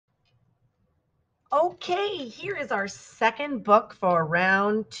Okay, here is our second book for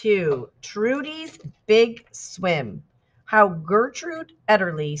round two, Trudy's Big Swim. How Gertrude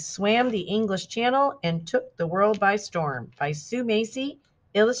Ederle Swam the English Channel and Took the World by Storm by Sue Macy,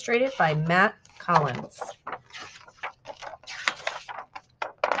 illustrated by Matt Collins.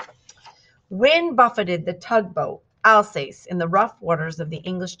 Wind buffeted the tugboat Alsace in the rough waters of the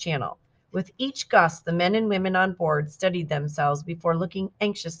English Channel. With each gust, the men and women on board steadied themselves before looking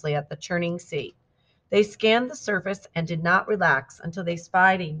anxiously at the churning sea. They scanned the surface and did not relax until they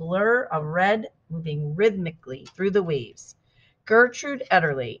spied a blur of red moving rhythmically through the waves. Gertrude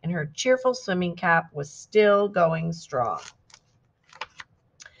Ederle, in her cheerful swimming cap, was still going strong.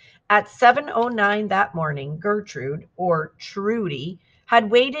 At 7:09 that morning, Gertrude, or Trudy,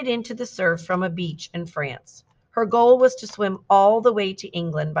 had waded into the surf from a beach in France. Her goal was to swim all the way to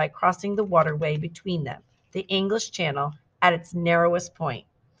England by crossing the waterway between them, the English Channel, at its narrowest point.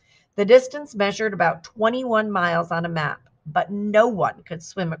 The distance measured about 21 miles on a map, but no one could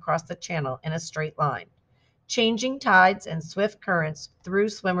swim across the channel in a straight line. Changing tides and swift currents threw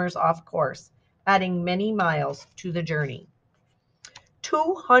swimmers off course, adding many miles to the journey.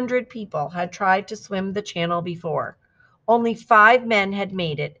 200 people had tried to swim the channel before. Only 5 men had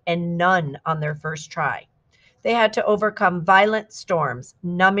made it, and none on their first try. They had to overcome violent storms,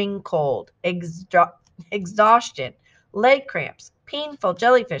 numbing cold, exhaustion, leg cramps, painful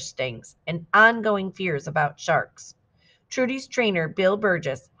jellyfish stings, and ongoing fears about sharks. Trudy's trainer, Bill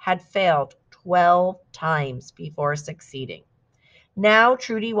Burgess, had failed 12 times before succeeding. Now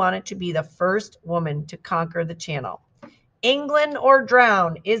Trudy wanted to be the first woman to conquer the channel. England or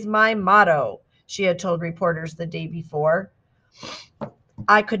drown is my motto, she had told reporters the day before.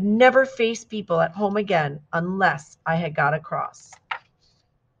 I could never face people at home again unless I had got across.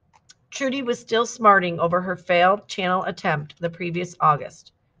 Trudy was still smarting over her failed channel attempt the previous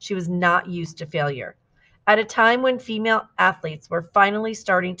August. She was not used to failure. At a time when female athletes were finally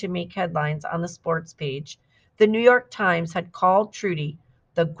starting to make headlines on the sports page, the New York Times had called Trudy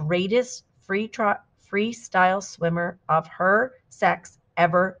the greatest freestyle swimmer of her sex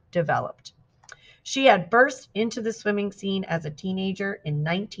ever developed. She had burst into the swimming scene as a teenager in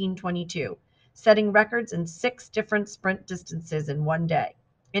 1922, setting records in 6 different sprint distances in one day.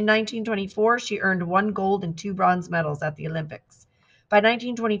 In 1924, she earned 1 gold and 2 bronze medals at the Olympics. By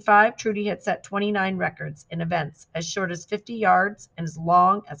 1925, Trudy had set 29 records in events as short as 50 yards and as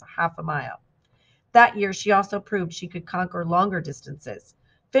long as a half a mile. That year, she also proved she could conquer longer distances,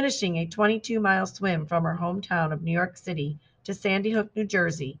 finishing a 22-mile swim from her hometown of New York City to Sandy Hook, New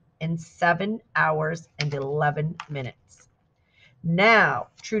Jersey, in 7 hours and 11 minutes. Now,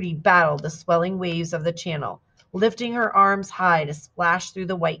 Trudy battled the swelling waves of the channel, lifting her arms high to splash through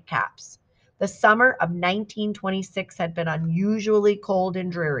the whitecaps. The summer of 1926 had been unusually cold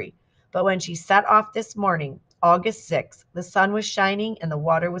and dreary, but when she set off this morning, August 6th, the sun was shining and the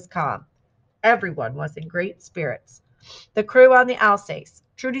water was calm. Everyone was in great spirits. The crew on the Alsace,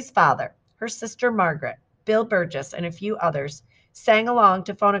 Trudy's father, her sister Margaret, Bill Burgess, and a few others sang along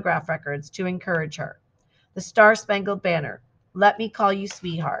to phonograph records to encourage her. The Star Spangled Banner, Let Me Call You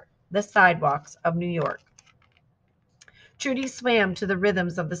Sweetheart, The Sidewalks of New York. Trudy swam to the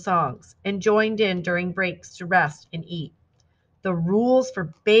rhythms of the songs and joined in during breaks to rest and eat. The rules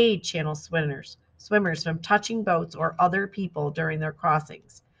forbade channel swimmers from touching boats or other people during their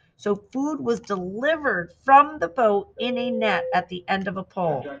crossings. So food was delivered from the boat in a net at the end of a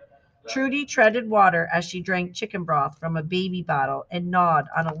pole. Trudy treaded water as she drank chicken broth from a baby bottle and gnawed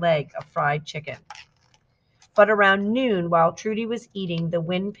on a leg of fried chicken. But around noon, while Trudy was eating, the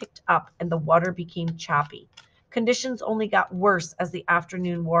wind picked up and the water became choppy. Conditions only got worse as the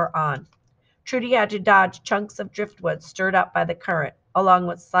afternoon wore on. Trudy had to dodge chunks of driftwood stirred up by the current, along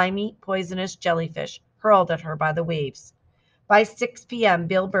with slimy, poisonous jellyfish hurled at her by the waves. By 6 p.m.,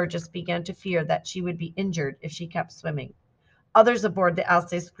 Bill Burgess began to fear that she would be injured if she kept swimming. Others aboard the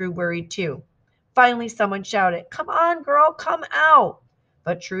Alsace grew worried too. Finally, someone shouted, "Come on, girl, come out!"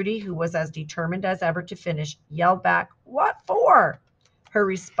 But Trudy, who was as determined as ever to finish, yelled back, "What for?" Her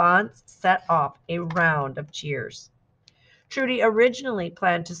response set off a round of cheers. Trudy originally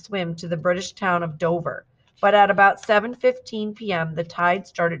planned to swim to the British town of Dover, but at about 7:15 p.m. the tide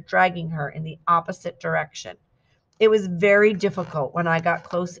started dragging her in the opposite direction. It was very difficult when I got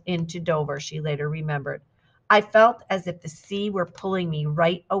close into Dover, she later remembered. I felt as if the sea were pulling me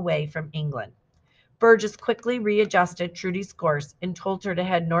right away from England. Burgess quickly readjusted Trudy's course and told her to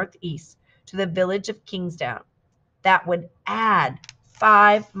head northeast to the village of Kingsdown. That would add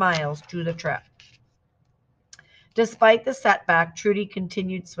 5 miles to the trip. Despite the setback, Trudy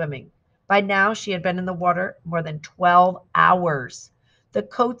continued swimming. By now, she had been in the water more than 12 hours. The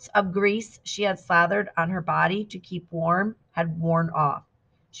coats of grease she had slathered on her body to keep warm had worn off.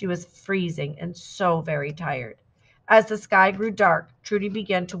 She was freezing and so very tired. As the sky grew dark, Trudy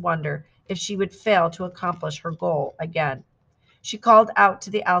began to wonder if she would fail to accomplish her goal again. She called out to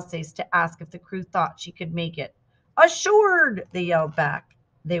the Alsace to ask if the crew thought she could make it. Assured, they yelled back.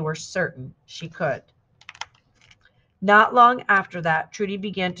 They were certain she could. Not long after that, Trudy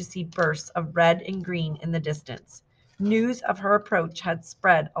began to see bursts of red and green in the distance. News of her approach had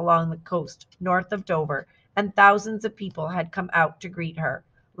spread along the coast north of Dover, and thousands of people had come out to greet her,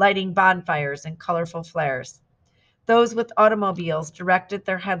 lighting bonfires and colorful flares. Those with automobiles directed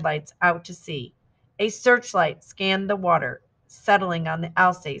their headlights out to sea. A searchlight scanned the water, settling on the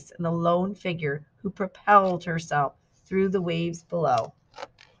Alsace and the lone figure who propelled herself through the waves below.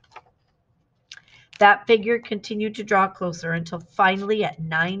 That figure continued to draw closer until finally at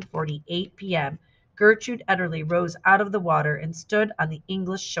 9:48 p.m., Gertrude Ederle rose out of the water and stood on the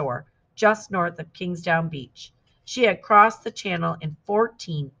English shore, just north of Kingsdown Beach. She had crossed the channel in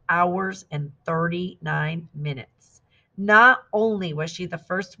 14 hours and 39 minutes. Not only was she the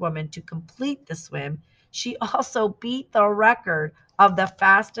first woman to complete the swim, she also beat the record of the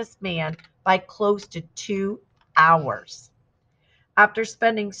fastest man by close to 2 hours. After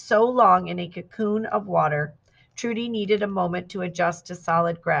spending so long in a cocoon of water, Trudy needed a moment to adjust to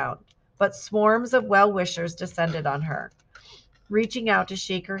solid ground, but swarms of well-wishers descended on her, reaching out to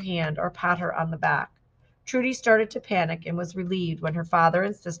shake her hand or pat her on the back. Trudy started to panic and was relieved when her father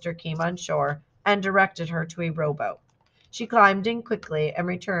and sister came on shore and directed her to a rowboat. She climbed in quickly and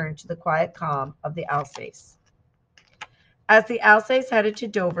returned to the quiet calm of the Alsace. As the Alsace headed to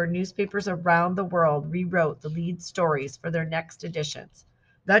Dover, newspapers around the world rewrote the lead stories for their next editions.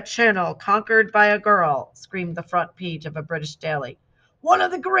 "The Channel conquered by a girl," screamed the front page of a British daily. "One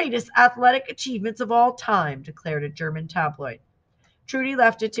of the greatest athletic achievements of all time," declared a German tabloid. Trudy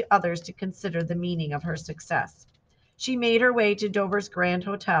left it to others to consider the meaning of her success. She made her way to Dover's Grand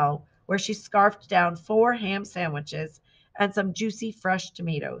Hotel, where she scarfed down 4 ham sandwiches and some juicy fresh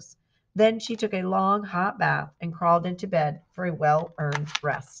tomatoes. Then she took a long hot bath and crawled into bed for a well-earned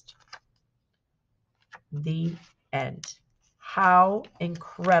rest. The end. How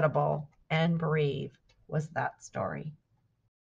incredible and brave was that story?